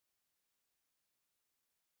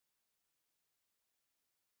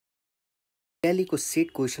BLE को set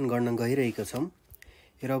question गर्न गइरहेका छौं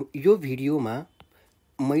र यो भिडियोमा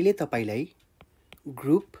मैले तपाईलाई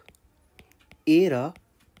ग्रुप ए र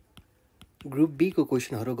ग्रुप बी को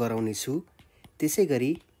क्वेशनहरु गराउने छु।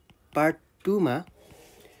 त्यसैगरी पार्ट 2 मा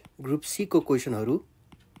ग्रुप सी को क्वेशनहरु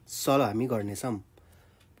सल्भ हामी गर्ने छौं।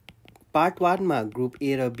 पार्ट 1 मा ग्रुप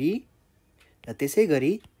ए र बी र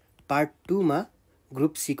त्यसैगरी पार्ट 2 मा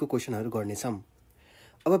ग्रुप सी को क्वेशनहरु गर्ने छौं।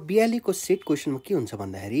 अब BLE को सेट क्वेशनमा के हुन्छ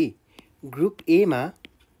भन्दाखेरि ग्रुप ए मा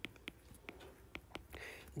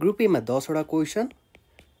 10 वटा क्वेशन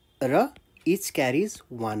र इच क्यारीज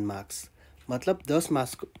 1 मार्क्स, मतलब 10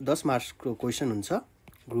 मार्क्स को क्वेशन हुन्छ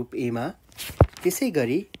ग्रुप ए मा।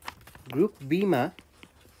 त्यसैगरी ग्रुप बी मा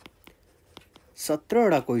 17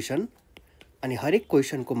 वटा क्वेशन अनि हरेक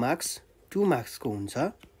क्वेशन को मार्क्स 2 मार्क्स को हुन्छ।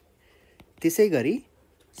 त्यसैगरी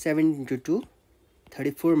 7 * 2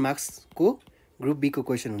 34 मार्क्स को ग्रुप बी को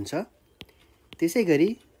क्वेशन हुन्छ।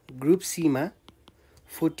 त्यसैगरी ग्रुप सी मा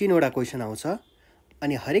 14 वटा क्वेशन आउँछ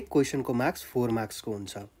अनि हरेक क्वेशन को मार्क्स 4 मार्क्स को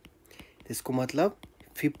हुन्छ। त्यसको मतलब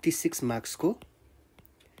 56 मार्क्स को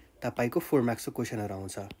तपाईको 4 मार्क्स को क्वेशनहरु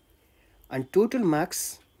आउँछ। अनि टोटल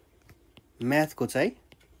मार्क्स म्याथ को चाहिँ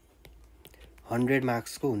 100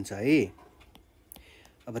 मार्क्स को हुन्छ है।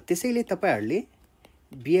 अब त्यसैले तपाईहरुले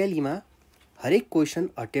BLE मा हरेक क्वेशन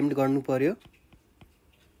अटेम्प्ट गर्नु पर्यो,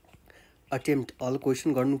 अटेम्प्ट अल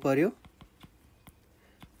क्वेशन गर्नु पर्यो,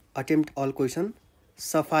 अटेम्प्ट अल क्वेशन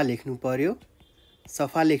सफा लेख्नु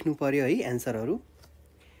पर्यो है एन्सरहरु।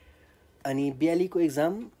 अनि BLE को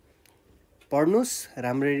एक्जाम पढ्नुस्,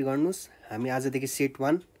 राम्ररी गर्नुस्। हामी आजदेखि सेट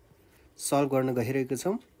 1 सल्भ गर्न गइरहेका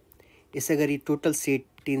छौं। यसैगरी टोटल सेट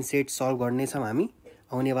 10 सेट सल्भ गर्ने छौं हामी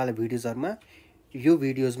आउनेवाला भिडियोजहरुमा। यो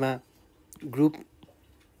भिडियोजमा ग्रुप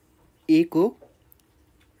ए को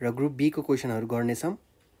र ग्रुप बी को क्वेशनहरु गर्ने छौं।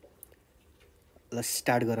 ल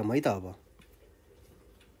स्टार्ट गरौँ है त। अब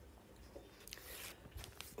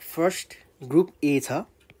फर्स्ट ग्रुप ए छ।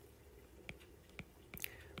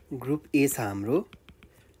 ग्रुप ए छ हाम्रो।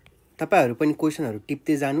 तपाईहरु पनि क्वेशनहरु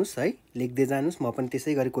टिप्दै जानुस् है, लेख्दै जानुस्। म पनि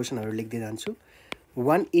त्यसै गरी क्वेशनहरु लेख्दै जान्छु।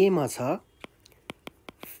 1A मा छ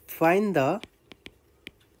find the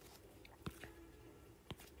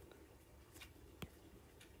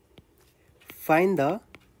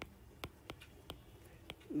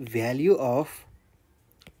value of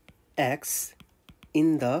x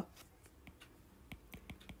in the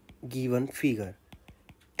given figure।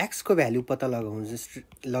 x को भ्यालु पत्ता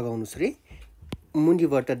लगाउनुस् रे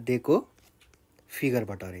मुनिबाट दिएको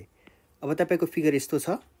फिगरबाट रे। अब तपाईको फिगर यस्तो छ,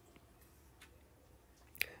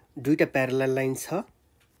 दुईटा प्यारलल लाइन छ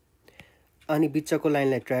अनि बिचको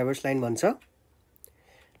लाइनलाई ट्राभर्स लाइन भन्छ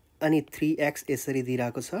अनि 3x यसरी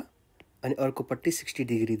दिइराको छ अनि अर्कोपट्टि 60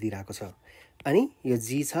 डिग्री दिइराको छ। अनि यो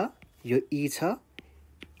G छ, यो E छ,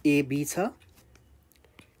 AB छ,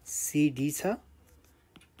 CD छ,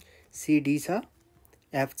 CD छ,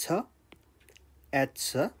 F छ, H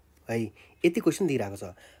छ है। यति क्वेशन दिइराको छ।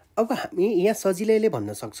 अब हामी यहाँ सजिलैले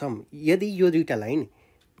भन्न सक्छौं यदि यो दुईटा लाइन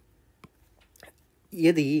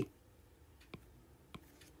यदि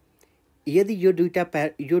यो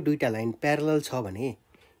दुईटा लाइन प्यारलल छ भने,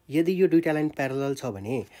 यदि यो दुईटा लाइन प्यारलल छ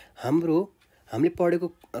भने हामीले पढेको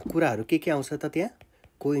कुराहरु के आउँछ त? त्यहाँ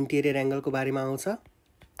को इन्टेरियर एंगल को बारेमा आउँछ,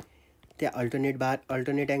 त्यहाँ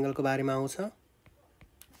अल्टरनेट एंगल को बारेमा आउँछ,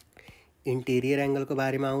 इन्टेरियर एंगल को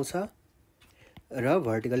बारेमा आउँछ र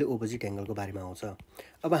भर्टिकली अपोजिट एंगल को बारेमा आउँछ।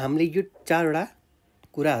 अब हामीले यो चारवटा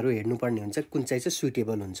कुराहरु हेर्नुपर्ने हुन्छ, कुन चाहिँ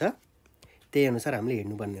सुटेबल हुन्छ त्यही अनुसार हामीले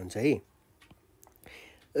हेर्नुपर्ने हुन्छ है।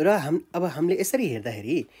 र अब हामीले यसरी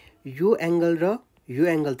हेर्दाखेरि यो एंगल र यो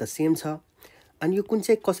एंगल त सेम छ अनि यो कुन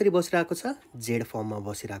चाहिँ कसरी बसिरहेको छ? जेड फर्ममा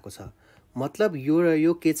बसिरहेको छ। मतलब यो र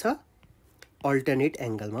यो के छ? अल्टरनेट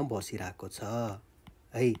एंगलमा बसिरहेको छ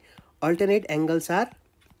है। Alternate angles are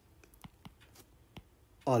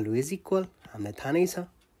always equal, हामीलाई थाहा नै छ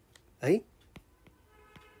है।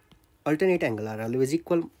 Alternate angle are always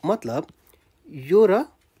equal मतलब यो र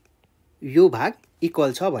यो भाग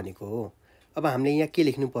इक्वल छ भनेको हो। अब हामीले यहाँ के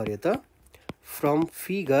लेख्नु पर्यो त? फ्रम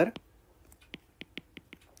फिगर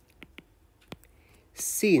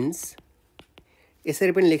सिन्स,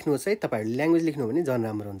 यसरी पनि लेख्नुहोस् है, तपाईहरुले ल्याङ्ग्वेज लेख्नु भने झन्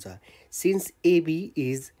राम्रो हुन्छ। Since AB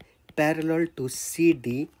is parallel to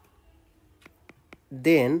CD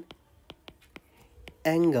then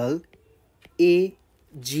angle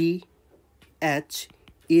AGH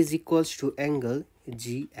is equals to angle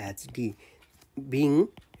GHD। Being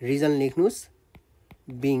reason लेख्नुस्,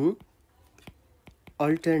 being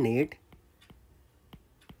alternate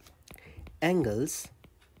angles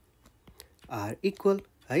are equal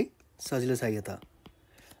है। सजिलो छ यो त।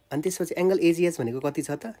 अनि त्यसपछि एंगल AGH भनेको कति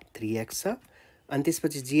छ त? 3x छ। अनि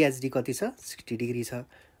त्यसपछि GHD कति छ? 60 डिग्री छ।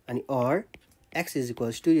 अनि और x इज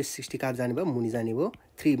इक्वल्स टू यो 60 काट जाने भयो मुनि जाने भयो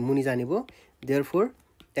 3 मुनि जाने भयो therefore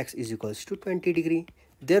x is equals two 20 degree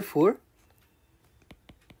therefore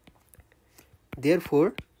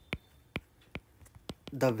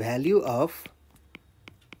the value of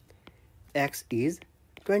x is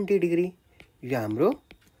 20 degree यो हाम्रो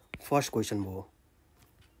फर्स्ट क्वेसन भयो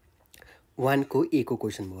 1 को a को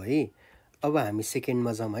क्वेसन भयो है अब हामी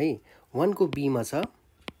सेकेन्डमा जाम है 1 को b मा छ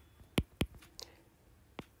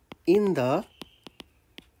in the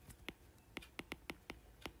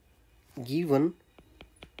given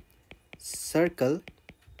circle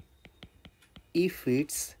if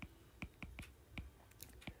its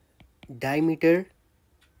diameter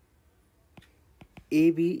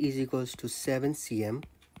AB is equals to 7 cm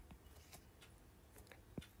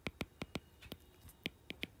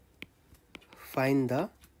find the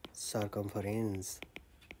circumference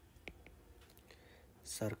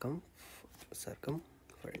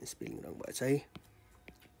spelling wrong भएछ है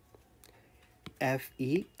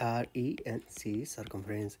FERENC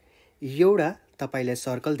circumference एउटा तपाईलाई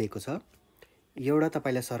सर्कल दिएको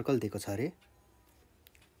छ अरे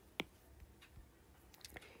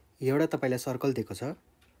एउटा तपाईलाई सर्कल दिएको छ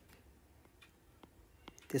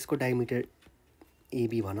त्यसको डायमिटर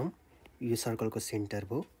AB भनौं यो सर्कलको सेन्टर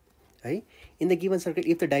भयो है in the given circle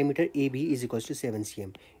if the diameter AB is equals to 7 cm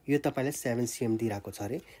यो तपाईलाई 7 cm दिइराको छ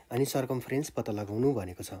अरे अनि सर्कमफरेन्स पत्ता लगाउनु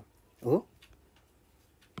भनेको छ हो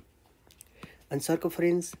अनि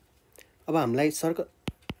सर्कमफरेन्स अब हामीलाई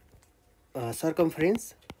सर्कमफरेन्स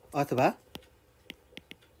अथवा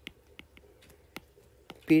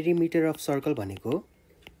पेरिमिटर अफ सर्कल भनेको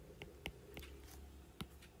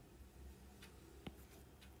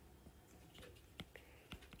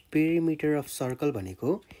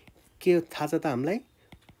के थाहा छ त हामीलाई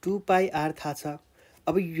 2 पाई r थाहा छ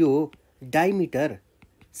अब यो डायमिटर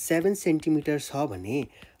 7 सेन्टिमिटर छ भने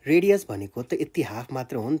रेडियस भनेको त यति हाफ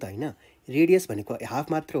मात्र हो नि त हैन रेडियस भनेको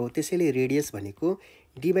हाफ मात्र हो त्यसैले रेडियस भनेको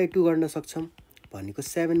d/2 गर्न सक्छौं भनेको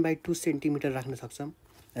 7/2 सेन्टिमिटर राख्न सक्छौं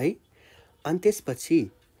है अनि त्यसपछि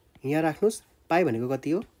यहाँ राख्नुस् पाई भनेको कति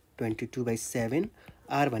हो 22/7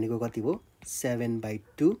 r भनेको कति हो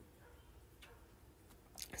 7/2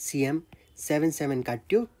 cm 7 7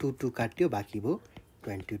 काट्यो 2 2 काट्यो बाकी भयो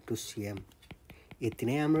 22 cm यति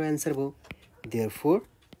नै हाम्रो आन्सर भयो therefore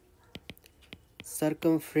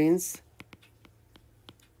circumference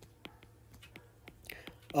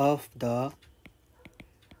of the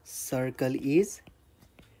circle is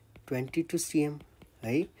 22 cm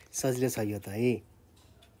है सजिलो छ यो त है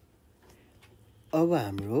अब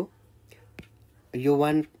हाम्रो यो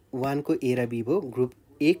 1 को a र b भयो ग्रुप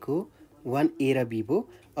a को 1 a र b भयो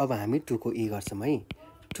अब हामी 2 को a गर्छौं है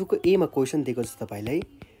 2 को a मा क्वेशन दिएको छ तपाईलाई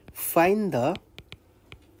find the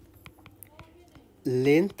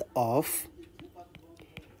length of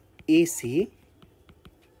AC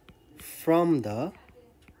from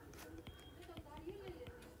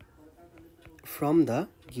the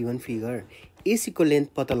given figure AC को लेन्थ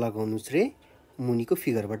पत्ता लगाउनुस् रे मुनिको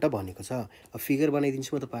फिगरबाट भनेको छ अब फिगर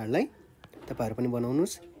बनाइदिन्छु म तपाईहरुलाई तपाईहरु पनि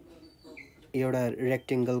बनाउनुस् एउटा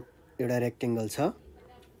रेक्टेंगल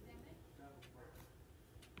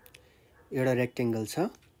छ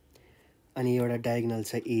अनि एउटा डायगोनल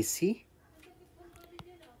छ AC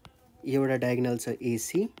एउटा डायगोनल छ AC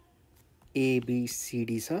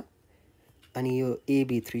ABCD छ अनि यो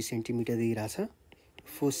AB 3 सेन्टिमिटर दिइराछ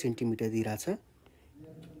 4 सेन्टिमिटर दिइराछ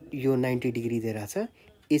यो 90 डिग्री दिइराछ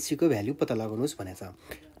AC को भ्यालु पत्ता लगाउनुस् भनेछ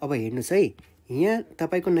अब हेर्नुस् है यहाँ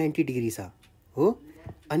तपाईको 90 डिग्री छ हो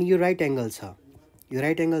अनि यो राइट एंगल छ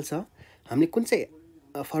हामीले कुन चाहिँ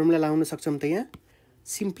फर्मुला लाउन सक्छौं त यहाँ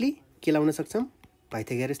सिम्पली के लाउन सक्छौं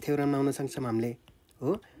पाइथागोरस थ्योरम लाउन सक्छौं हामीले हो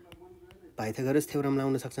पाइथागोरस थ्योरम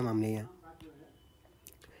लाउन सक्छौं हामीले यहाँ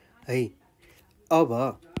है अब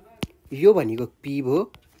यो भनेको p भो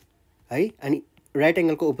है अनि राइट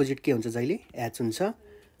एंगल को अपोजिट के हुन्छ जहिले h हुन्छ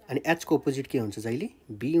अनि h को अपोजिट के हुन्छ जहिले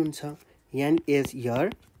b हुन्छ यानी is here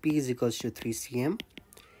p is equals to 3 cm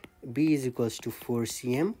b is equals to 4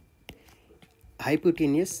 cm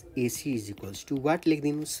hypotenuse AC is equals to what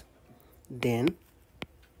लेख्दिनुस् then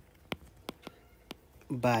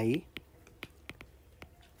by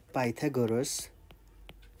Pythagoras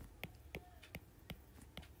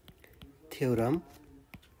theorem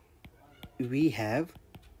we have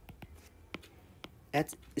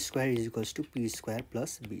h square is equals to p square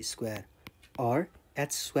plus b square or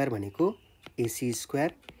h square भनेको AC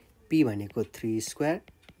square p भनेको 3 square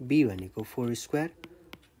b भनेको 4 square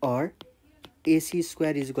or AC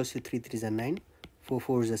square is equals to 3 3 is 9 4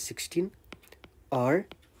 4 is 16 or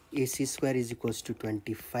AC square is equals to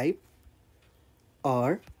 25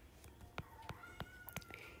 or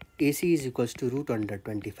AC is equals to root under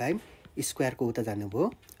 25 स्क्वायरको उता जाने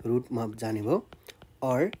भयो रुटमा जाने भयो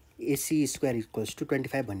or AC square equals to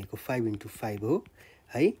 25 भनेको 5 × 5 हो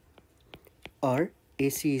है or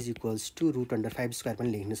AC is equals to root under 5 square पनि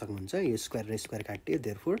लेख्न सक्नुहुन्छ यो स्क्वायर र स्क्वायर काट्यो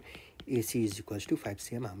therefore AC is equals to 5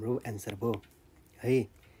 cm हाम्रो आन्सर भयो है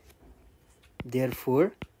therefore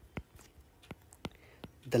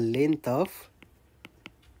the length of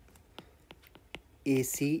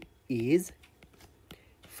AC is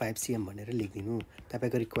 5 cm भनेर लेखिदिनु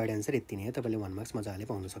तपाईको रिक्वायर्ड आन्सर यति नै हो तपाईले 1 मार्क्स मजाले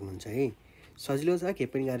पाउन सक्नुहुन्छ है सजिलो छ के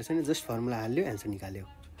पनि गाह्रो छैन जस्ट फर्मुला हाल्यो आन्सर निकाल्यो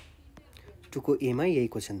 2 को A मा यही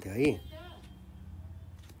क्वेशन थियो है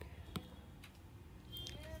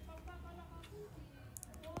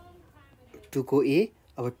 2 को A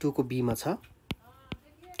अब 2 को B मा छ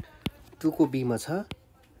 2 को B मा छ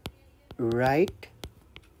write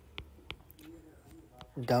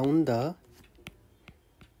down the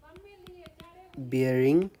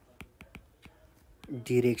bearing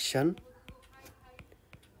direction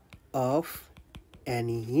of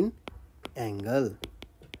any angle.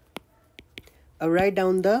 Write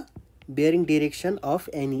down the bearing direction of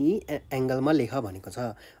any angle मा लेख भनेको छ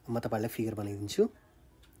म तपाईलाई फिगर बनाइदिन्छु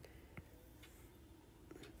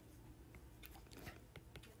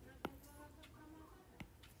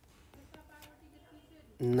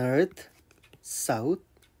नर्थ साउथ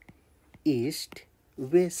ईस्ट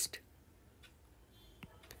वेस्ट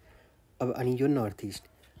अब अनि यो नर्थ ईस्ट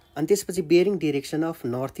अनि त्यसपछि bearing direction of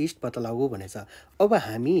north east पत्ता लगाऊ भनेछ अब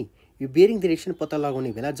हामी यो बेयरिङ डाइरेक्सन पत्ता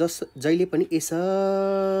लगाउने बेला जहिले पनि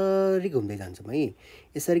यसरी घुम्दै जान्छौं है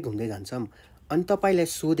यसरी घुम्दै जान्छौं अनि तपाईलाई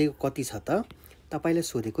सोधेको कति छ त तपाईलाई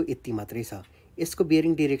सोधेको यति मात्रै छ यसको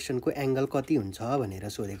बेयरिङ डाइरेक्सनको एंगल कति हुन्छ भनेर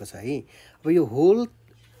सोधेको छ है अब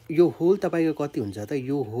यो होल तपाईको कति हुन्छ त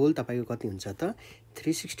यो होल तपाईको कति हुन्छ त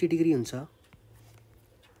 360 डिग्री हुन्छ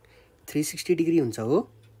 360 डिग्री हुन्छ हो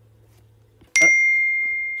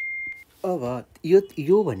अब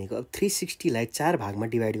यो भनेको 360 लाई 4 भागमा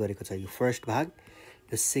डिवाइड गरेको छ यो फर्स्ट भाग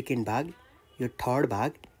यो सेकेन्ड भाग यो थर्ड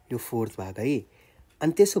भाग यो फोर्थ भाग है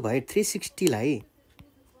अनि त्यसो भए 360 लाई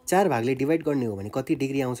 4 भागले डिवाइड गर्ने हो भने कति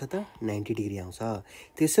डिग्री आउँछ त 90 डिग्री आउँछ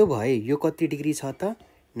त्यसो भए यो कति डिग्री छ त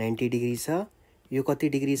 90 डिग्री छ यो कति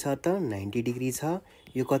डिग्री छ त 90 डिग्री छ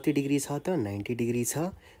यो कति डिग्री छ त 90 डिग्री छ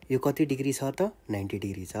यो कति डिग्री छ त 90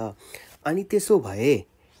 डिग्री छ अनि त्यसो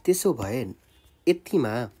भए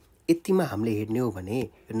यतिमा हामीले हेर्ने हो भने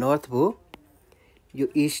यो नर्थ भो यो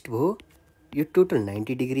ईस्ट भो यो टोटल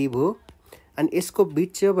 90 डिग्री भो अनि यसको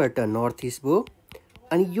बीचबाट नर्थ ईस्ट भो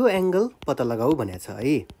अनि यो एंगल पत्ता लगाऊ भनेको छ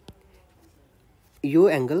है यो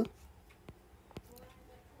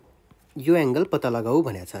एंगल पत्ता लगाऊ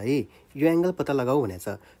भनेको छ है यो एंगल पत्ता लगाऊ भनेको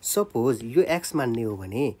छ सपोज यो x मान्ने हो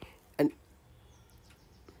भने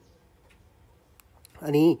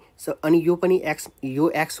अनि यो पनि x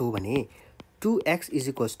हो भने 2x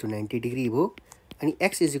 = 90 डिग्री भो अनि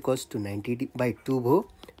x = 90/2 भो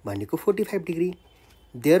भनेको 45 डिग्री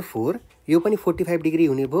देयरफोर यो पनि 45 डिग्री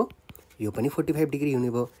हुने भो यो पनि 45 डिग्री हुने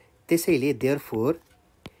भो त्यसैले therefore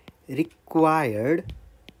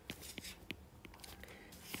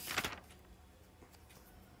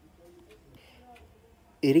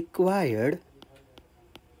required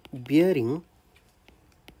bearing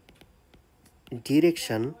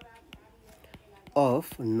direction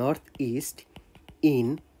of northeast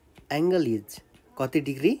in angle is कति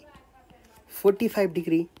डिग्री 45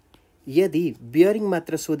 डिग्री यदि बियरिङ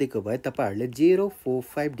मात्र सोधेको भए तपाईहरुले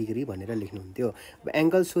 045 डिग्री भनेर लेख्नुहुन्थ्यो अब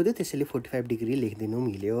एंगल सोध्यो त्यसैले 45 डिग्री लेख्दिनु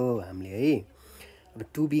मिल्यो हामीले है अब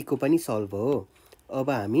 2b को पनि सल्भ हो अब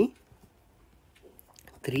हामी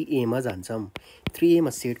 3a मा जान्छौं 3a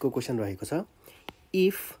मा सेट को क्वेशन रहेको छ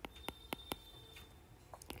if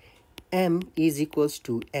m =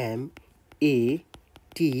 m a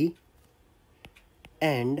t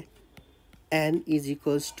and n =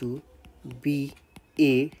 b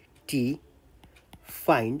a t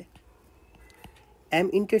find m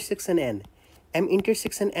intersection n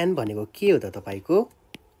n भनेको के हो त तपाईको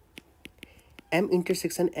m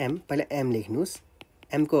intersection m पहिला m लेख्नुस्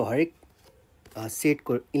m को हरेक सेट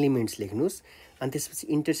को एलिमेन्ट्स लेख्नुस् अनि त्यसपछि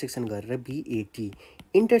इंटरसेक्सन गरेर BAT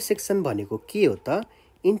इंटरसेक्सन भनेको के हो त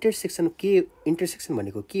इंटरसेक्सन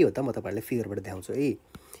भनेको के हो त म तपाईहरुलाई फिगरबाट देखाउँछु है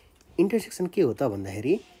इंटरसेक्सन के हो त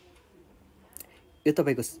भन्दाखेरि यो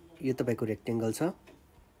तपाईको रेक्टेंगल छ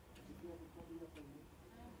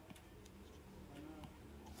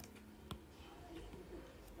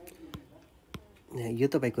यो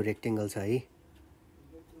तपाईको रेक्टेंगल छ है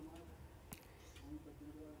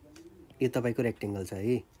यो तपाईको रेक्टेंगल छ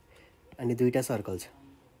है अनि दुईटा सर्कल छ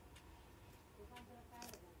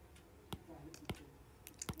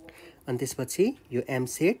अनि त्यसपछि यो M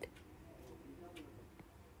सेट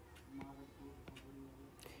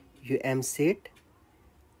यो m सेट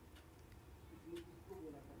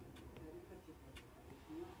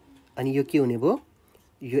अनि यो के हुने भयो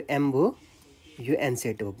यो m भयो यो n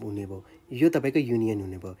सेट हुने भयो यो तपाईको युनियन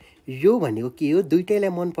हुने भयो यो भनेको के हो दुईटैलाई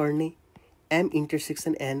मन पर्ने m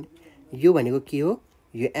इन्टरसेक्सन n यो भनेको के हो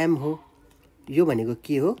यो m हो यो भनेको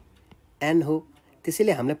के हो n हो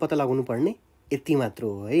त्यसैले हामीलाई पत्ता लगाउनु पर्ने यति मात्र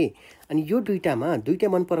हो है अनि यो दुईटामा दुईटा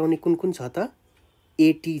मन पराउने कुन कुन छ त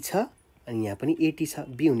AT छ अनि यहाँ पनि AT छ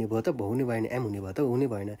B हुने भयो त हुने भएन M हुने भयो त हुने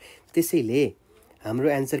भएन त्यसैले हाम्रो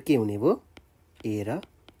आन्सर के हुने भयो A र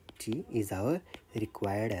T is our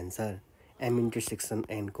required answer M intersection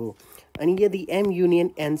N को अनि यदि M युनियन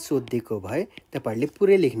N सोधेको भए तपाईहरुले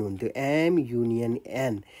पुरै लेख्नुहुन्थ्यो M युनियन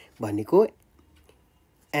N भनेको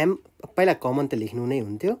M पहिला कमन त लेख्नु नै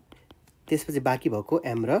हुन्थ्यो त्यसपछि बाँकी भएको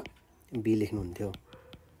M र B लेख्नुहुन्थ्यो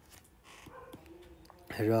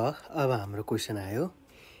र अब हाम्रो क्वेशन आयो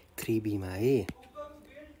 3B मा है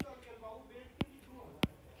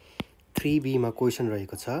 3B मा क्वेशन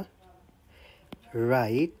रहेको छ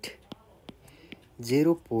राइट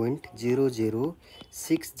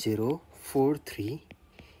 0.006043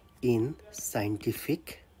 इन साइन्टिफिक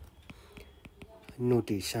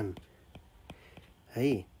नोटेसन है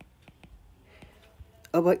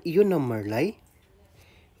अब यो नम्बरलाई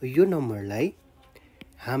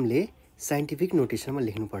हामीले साइन्टिफिक नोटेसनमा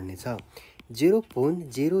लेख्नु पर्ने छ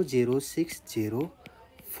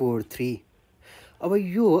 0.006043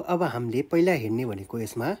 अब हामीले पहिला हेर्ने भनेको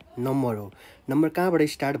यसमा नम्बर हो नम्बर कहाँबाट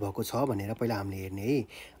स्टार्ट भएको छ भनेर पहिला हामीले हेर्ने है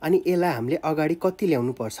अनि यसलाई हामीले अगाडि कति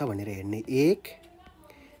ल्याउनु पर्छ भनेर हेर्ने 1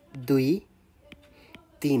 2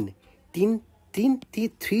 3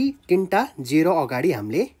 तीनटा 0 अगाडि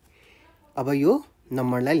हामीले अब यो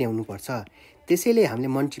नम्बरलाई ल्याउनु पर्छ त्यसैले हामीले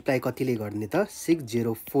मल्टिप्लाई कतिले गर्ने त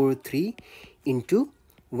 6043 इन्टु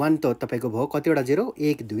 1 त तपाईको भयो कतिवटा 0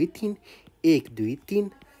 1 2 3 1 2 3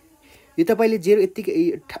 यो तपाईले 0 यतिकै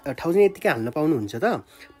 1000 यतिकै हाल्न पाउनुहुन्छ त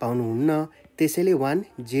पाउनुहुन्न त्यसैले 1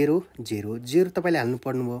 0 0 0 तपाईले हाल्नु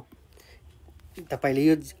पर्नु भयो तपाईले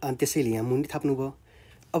यो त्यसैले यहाँ मुनि थाप्नु भयो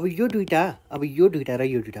अब यो दुईटा र यो दुईटा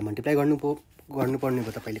मल्टिप्लाई गर्नुपर्ने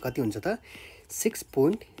भयो तपाईले कति हुन्छ त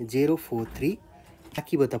 6.043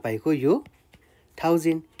 बाँकी भयो तपाईको यो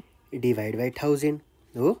 1000 डिभाइड बाइ 1000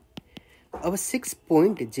 हो अब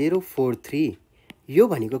 6.043 यो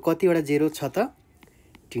भनेको कतिवटा 0 छ त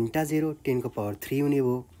तीनटा 0 10 को पावर 3 हुने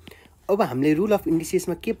भयो अब हामीले रुल अफ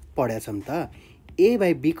इन्डिसेसमा के पढ्या छौं त a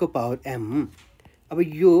बाइ b को पावर m अब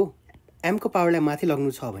यो m को पावरलाई माथि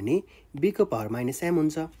लग्नु छ भने b को पावर माइनस m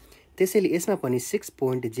हुन्छ त्यसैले यसमा पनि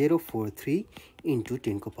 6.043 इन्टु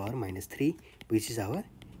 10 को power minus 3 which is our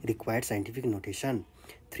required scientific notation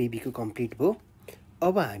 3b को कम्प्लिट भयो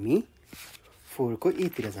अब हामी 4 को a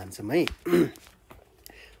तिर जान्छौं है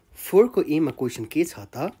 4 को a मा क्वेशन के छ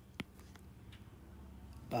त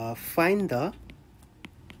find the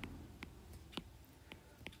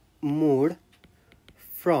mode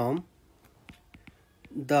from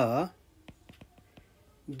the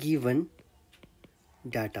given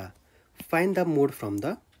data find the mode from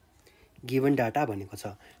the given data भनेको छ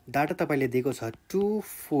डाटा तपाईले दिएको छ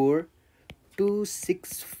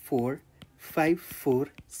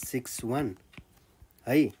 24264541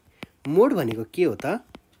 है मोड भनेको के हो त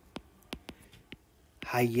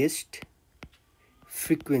highest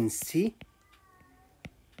frequency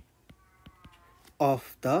of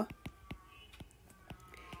the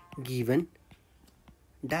given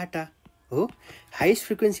data हो हाईएस्ट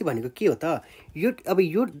फ्रिक्वेन्सी भनेको के हो त यो अब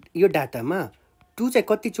यो डाटामा 2 चाहिँ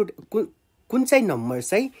कति चोटी कुन चाहिँ नम्बर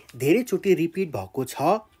चाहिँ धेरै चोटी रिपिट भएको छ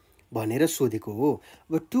भनेर सोधेको हो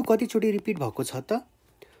अब 2 कति चोटी रिपिट भएको छ त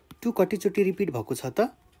 2 कति चोटी रिपिट भएको छ त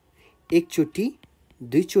एक चोटी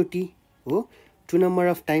दुई चोटी हो 2 नम्बर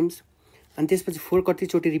अफ टाइम्स अनि त्यसपछि 4 कति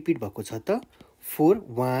चोटी रिपिट भएको छ त 4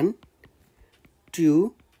 1 2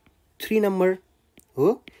 3 नम्बर हो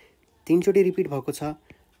 3 चोटी रिपिट भएको छ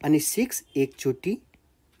अनि 6 एक चोटी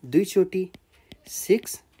दुई चोटी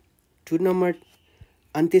 6 2 नम्बर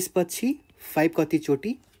अनि त्यसपछि 5 कति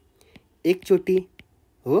चोटी एक चोटी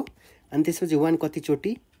हो अनि त्यसपछि 1 कति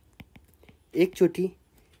चोटी एक चोटी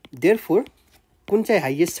देयरफोर कुन चाहिँ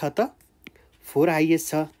हाईएस्ट छ त 4 हाईएस्ट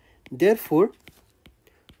छ therefore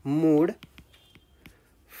mode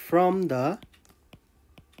from the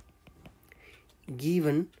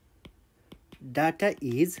given data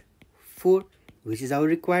is 4 which is our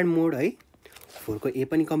required mode है 4 को a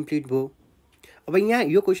पनि कम्प्लिट भयो अब यहाँ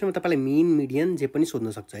यो क्वेशनमा तपाईलाई मीन मिडियन जे पनि सोध्न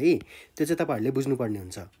सक्छ है त्यो चाहिँ तपाईहरुले बुझ्नु पर्ने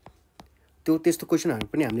हुन्छ त्यो त्यस्तो क्वेशनहरु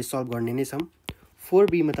पनि हामीले सल्भ गर्ने नै छौं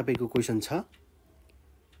 4b मा तपाईको क्वेशन छ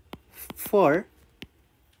for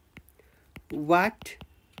what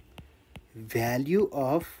value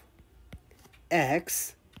of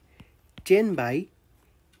x 10 by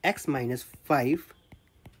x minus 5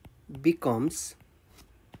 becomes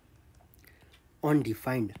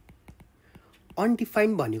undefined.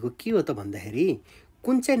 Undefined भनेको के हो त भन्दाखेरि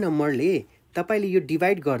कुन चाहिँ नम्बरले तपाईले यो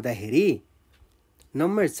डिभाइड गर्दाखेरि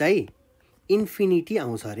नम्बर चाहिँ इन्फिनिटी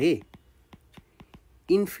आउँछ रे,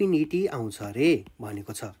 इन्फिनिटी आउँछ रे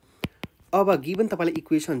भनेको छ। अब गिवन तपाईलाई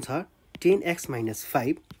इक्वेसन छ 10x minus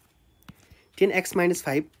 5, 10x minus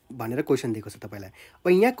 5 भनेर क्वेसन दिएको छ तपाईलाई। अब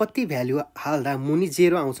यहाँ कति भ्यालु हाल्दा मुनि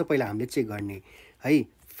 0 आउँछ पहिला हामीले चेक गर्ने है।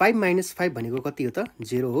 5 minus 5 भनेको कति हो त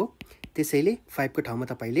 0 हो। त्यसैले 5 को ठाउँमा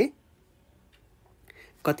तपाईले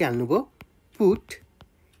कति हाल्नुभयो put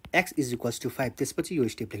x is equals to 5। त्यसपछि यो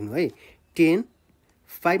स्टेप लेख्नु है 10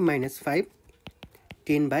 5 minus 5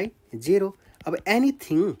 10 by 0। अब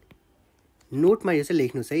एनीथिङ नोटमा यो चाहिँ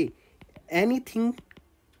लेख्नुस् है, anything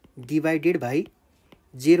divided by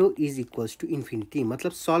 0 is equals to infinity,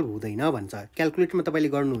 मतलब सल्भ हुँदैन भन्छ। क्यालकुलेटरमा तपाईले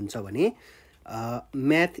गर्नुहुन्छ भने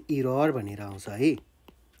म्याथ इरर भनेर आउँछ है,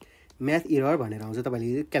 म्याथ इरर भनेर आउँछ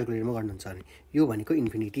तपाईले क्यालकुलेटरमा गर्नुहुन्छ भने। यो भनेको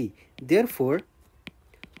इन्फिनिटी। देयरफोर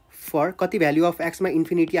फर कति भ्यालु अफ एक्समा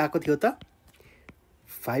इन्फिनिटी आएको थियो त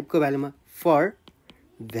 5 को भ्यालुमा, for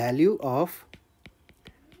value of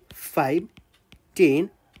 5 10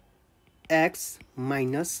 x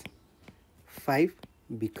minus 5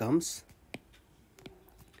 becomes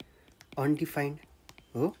undefined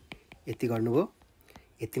हो। यति गर्नुभयो,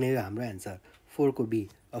 यति नै हो हाम्रो एन्सर 4 को बी।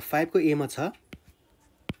 अब 5 को ए मा छ,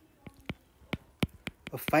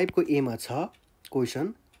 अब 5 को ए मा छ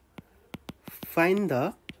question find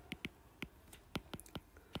the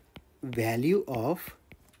value of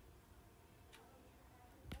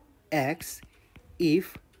x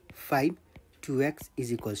if 5 2x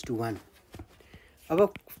is equals to 1।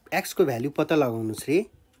 अब x को भ्यालु पत्ता लगाउनुस् रे।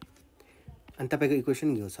 अनि तपाईको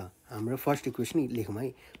इक्वेसन यो छ, हाम्रो फर्स्ट इक्वेसन लेखौँ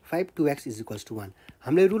है 5 2x is equals to 1।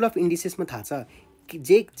 हामीले रुल अफ इन्डिसेसमा थाहा छ कि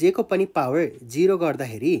जे को पनि पावर 0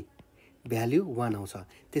 गर्दाखेरि भ्यालु 1 आउँछ,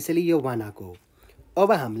 त्यसैले यो 1 आएको हो।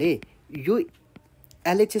 अब हामीले यो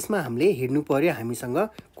एलएचएसमा हामीले हेर्नु पर्यो हामीसँग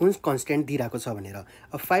कुन कन्स्ट्यान्ट दिइराको छ भनेर।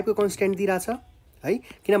 अब 5 को कन्स्ट्यान्ट दिइराछ है,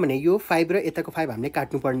 किनभने यो 5 र यताको 5 हामीले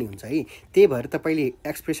काट्नुपर्ने हुन्छ है। त्यही भएर तपाईले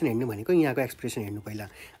एक्सप्रेसन हेर्नु भनेको यहाँको एक्सप्रेसन हेर्नु पहिला।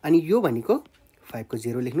 अनि यो भनेको 5 को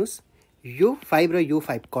 0 लेख्नुस्, यो 5 र यो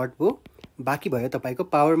 5 कट भयो, बाँकी भयो तपाईको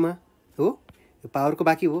पावरमा हो, यो पावरको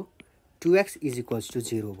बाँकी हो 2x इज इक्वल्स टु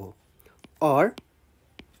 0 भयो, और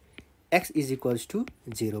x is equals to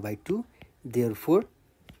 0 by 2। Therefore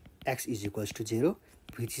x is equals to 0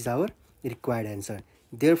 which is our required answer।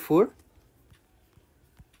 Therefore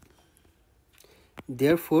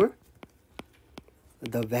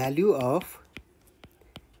the value of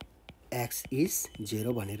x is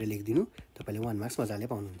 0 भनेर लेखिदिनु। तपाईले 1 मार्क्स मजाले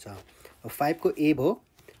पाउनुहुन्छ। अब 5 को ए भयो।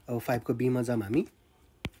 अब 5 को बी मा जाम हामी,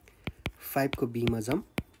 5 को बी मा जाम।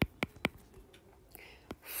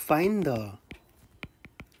 Find the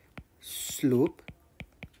slope,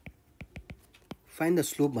 find the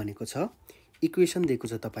slope भनेको छ इक्वेसन दिएको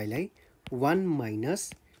छ तपाईलाई 1 minus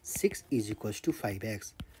 6 is equals to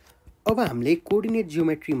 5x। अब हामीले कोर्डिनेट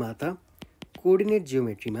जियोमेट्रीमा त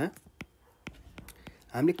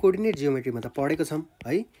पढेको छौं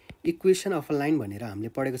है, इक्वेसन अफ अ लाइन भनेर हामीले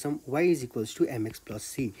पढेको छौं y is equals to mx plus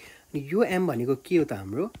c। अनि यो m भनेको के हो त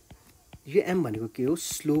हाम्रो, यो m भनेको के हो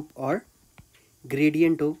स्लोप और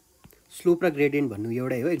ग्रेडियन्ट हो। स्लोप र ग्रेडियन्ट भन्नु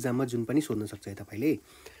एउटै हो, एक्जाममा जुन पनि सोध्न सक्छ तपाईले।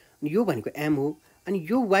 यो भनेको m हो। अनि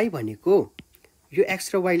यो y भनेको यो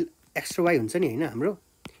x र y हुन्छ नि हैन, हाम्रो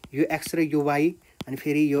यो x र यो y, अनि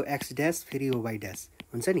फेरि यो x ड्याश फेरि यो y ड्याश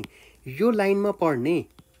हुन्छ नि। यो लाइनमा पढ्ने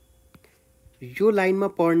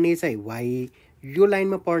चाहिँ y, यो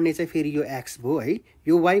लाइनमा पढ्ने चाहिँ फेरि यो x भयो है।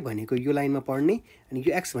 यो y भनेको यो लाइनमा पढ्ने, अनि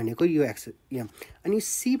यो x भनेको यो x यहाँ। अनि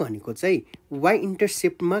c भनेको चाहिँ y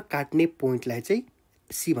इन्टरसेप्टमा काट्ने पोइन्टलाई चाहिँ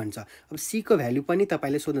c भन्छ। अब c को भ्यालु पनि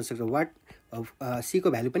तपाईले सोध्न सक्छ, व्हाट c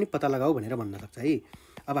को भ्यालु पनि पत्ता लगाऊ भनेर भन्न सक्छ है।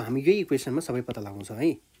 अब हामी यही इक्वेसनमा सबै पत्ता लगाउँछौँ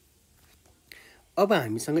है। अब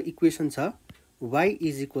हामीसँग इक्वेसन छ y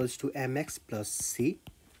is equals to mx plus c,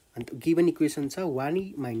 अन्त गिभन इक्वेसन छ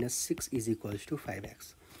 1 minus 6 is equals to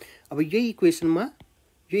 5x। अब यही इक्वेसनमा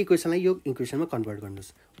यो इक्वेसनलाई यो इक्वेसनमा कन्भर्ट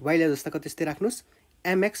गर्नुस्, y लाई जस्ताको त्यस्तै राख्नुस्,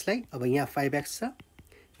 mx लाई अब यहाँ 5x छ,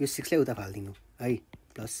 यो 6 लाई उता फाल्दिनु है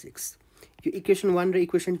प्लस 6। यो इक्वेसन 1 र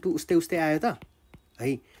इक्वेसन 2 उस्तै आयो त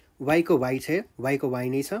है। y को y छ, y को y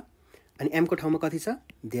नै छ, अनि m को ठाउँमा कति छ,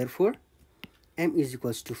 therefore m is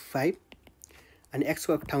equals to 5, अनि x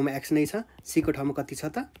को ठाउँमा x नै छ, c को ठाउँमा कति छ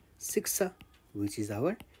त 6 छ, which is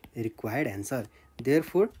our required answer।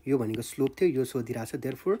 Therefore यो भनेको स्लोप थियो, यो सोधिरहेछ,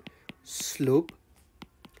 therefore slope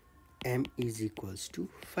m is equals to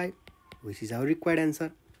 5 which is our required answer।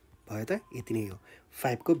 भयो त, यति नै हो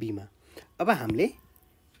 5 को बी मा। अब हामीले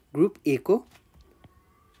ग्रुप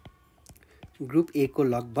ए को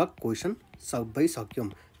लगभग क्वेसन सबै सक्यौं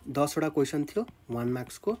 10 वटा क्वेसन थियो 1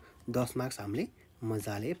 मार्क्स को 10 मार्क्स हामीले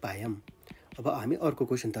मजाले पायौं। अब हामी अर्को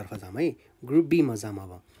क्वेसन तर्फ जाम है। ग्रुप बी मा जाम।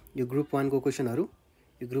 अब यो ग्रुप 1 को क्वेसनहरु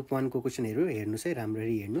हेर्नुस् है,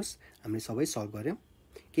 राम्ररी हेर्नुस्। हामीले सबै सल्भ गर्यौं।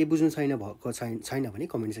 के बुझ्नु छैन भने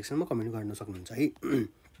कमेन्ट सेक्सनमा कमेन्ट गर्न सक्नुहुन्छ है।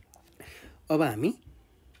 अब हामी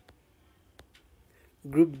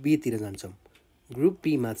ग्रुप बी तिर जान्छौं। ग्रुप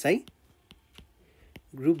बी मा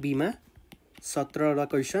 17 वटा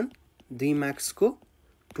क्वेसन 2 मार्क्स को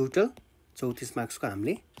टोटल 34 मार्क्स को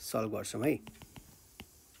हामीले सल्भ गर्छौं है।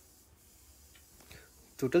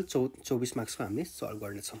 टोटल 24 मार्क्स को हामीले सल्भ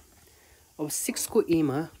गर्नेछौं। अब 6 को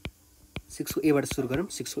ए बाट सुरु गरौँ।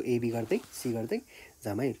 6 को ए बी गर्दै सी गर्दै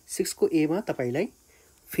जाम है। 6 को ए मा तपाईलाई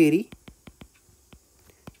फेरि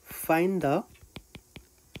find the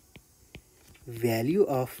value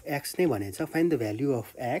of x नै भनेछ। Find the value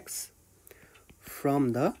of x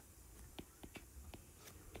from the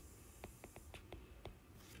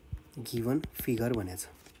given figure भनेछ।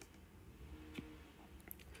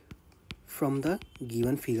 फ्रम द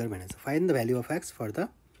गिवन फिगर भनेछ। Find the value of x for the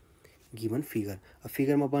given figure. अब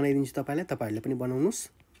फिगरमा बनाइदिन्छु तपाईलाई, तपाईहरुले पनि बनाउनुस्।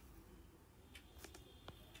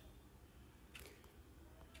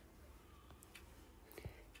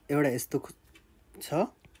 एउटा यस्तो छ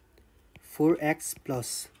 4x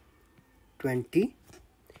plus 20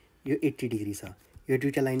 यो 80 डिग्री छ। यो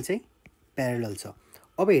दुईटा लाइन चाहिँ प्यारलल छ।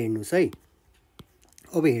 अब हेर्नुस् है,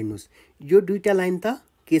 यो दुईटा लाइन त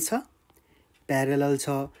के छ, प्यारलल छ।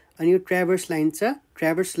 अनि यो ट्राभर्स लाइन छ।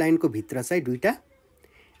 ट्राभर्स लाइनको भित्र चाहिँ दुईटा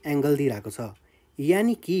एंगल दिइराको छ।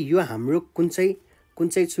 यानी कि यो हाम्रो कुन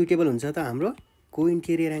चाहिँ सुटेबल हुन्छ त, हाम्रो को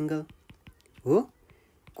इन्टेरियर एंगल हो।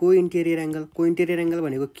 को इन्टेरियर एंगल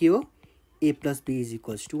भनेको के हो, a plus b is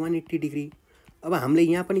equals to 180 degree. अब हामीले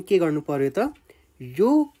यहाँ पनि के गर्नु पर्यो त,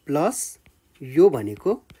 यो प्लस यो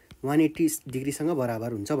भनेको 180 डिग्री सँग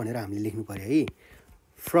बराबर हुन्छ भनेर हामीले लेख्नु पर्यो है।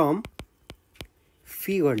 From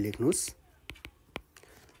figure लेख्नुस्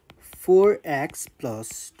 4x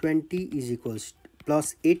plus 20 is equals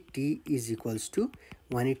plus 80 is equals to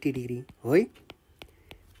 180 degree हो है।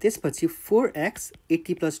 त्यसपछि 4x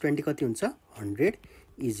 80 plus 20 कति हुन्छ, 100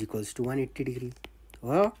 is equals to 180 डिग्री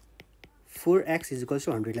हो। 4x is equals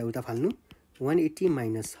to 100 लाई उता फाल्नु 180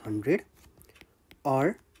 minus 100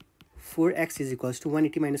 or 4x is equals to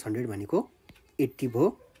 180 minus 100 भनेको 80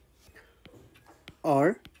 भयो।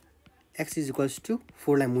 or x is equals to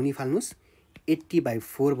 4 लाई मुनि फाल्नुस् 80 by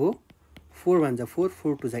 4 भयो। 4 1 जा 4,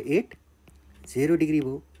 4 2 जा 8, 0 डिग्री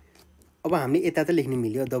भयो। अब हामीले यता त लेख्न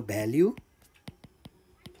मिल्यो, the value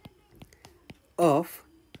of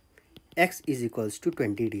x is equals to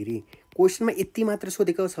 20 degree. क्वेसनमा यति मात्र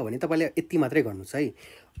सोधेको छ भने तपाईले यति मात्रै गर्नुस् है।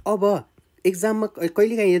 अब एक्जाममा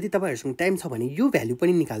कहिलेकाहीँ यदि तपाईहरुसँग टाइम छ भने यो भ्यालु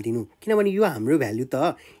पनि निकाल्दिनु, किनभने यो हाम्रो भ्यालु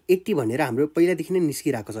त 80 भनेर हाम्रो पहिलादेखि नै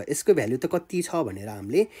निस्किराको छ। यसको भ्यालु त कति छ भनेर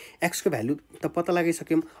हामीले x को भ्यालु त पत्ता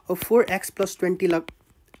लगाइसक्यौं। अब 4x plus 20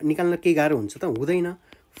 निकाल्न के गाह्रो हुन्छ त, हुँदैन।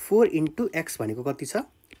 4 into x भनेको कति छ,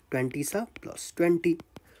 20 छ, प्लस 20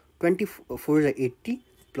 24 जा 80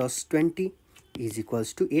 plus 20 is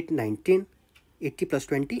equals to 8 19 80 plus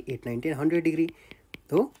 20 8 19 100 degree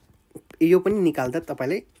हो। यो पनि निकाल्दा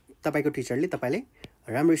तपाईको टिचरले तपाईलाई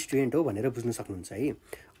राम्रो स्टुडेन्ट हो भनेर बुझ्न सक्नुहुन्छ है।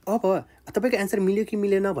 अब तपाईको आन्सर मिल्यो कि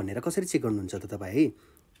मिलेन भनेर कसरी चेक गर्नुहुन्छ त तपाई है।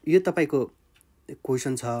 यो तपाईको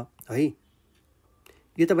क्वेशन छ है।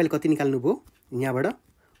 यो तपाईले कति निकाल्नु भो, यहाँबाट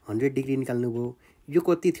 100 डिग्री निकाल्नु भो। यो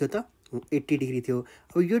कति थियो त, 80 डिग्री थियो।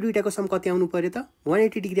 अब यो दुईटाको सम कति आउनु पर्यो त,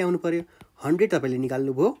 180 डिग्री आउनु पर्यो। 100 तपाईले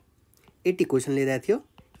निकाल्नु भो, 80 क्वेशन लिएर थियो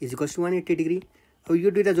इज इक्वल्स टु 180 डिग्री। अब यो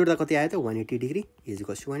दुईटा जोड्दा कति आयो त, 180 degree is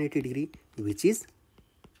equals to 180 degree which is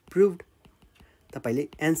प्रुभड। तपाईले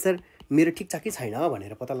आन्सर मेरो ठिक छ कि छैन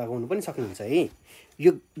भनेर पत्ता लगाउनु पनि सक्नुहुन्छ है।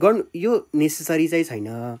 यो नेसेसरी चाहिँ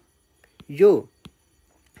छैन,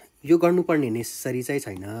 यो गर्नुपर्ने नेसेसरी चाहिँ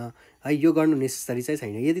छैन है। यो गर्नु नेसेसरी चाहिँ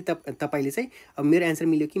छैन। यदि तपाईले चाहिँ अब मेरो आन्सर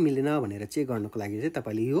मिल्यो कि मिलेन भनेर चेक गर्नको लागि चाहिँ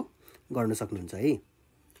तपाईले यो गर्न सक्नुहुन्छ है।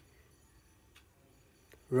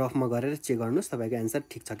 रफमा गरेर चेक गर्नुस् तपाईको आन्सर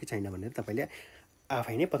ठिक छ कि छैन भनेर तपाईले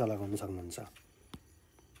आफै नै पत्ता लगाउन सक्नुहुन्छ।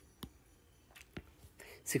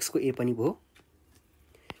 6 को ए पनि भयो।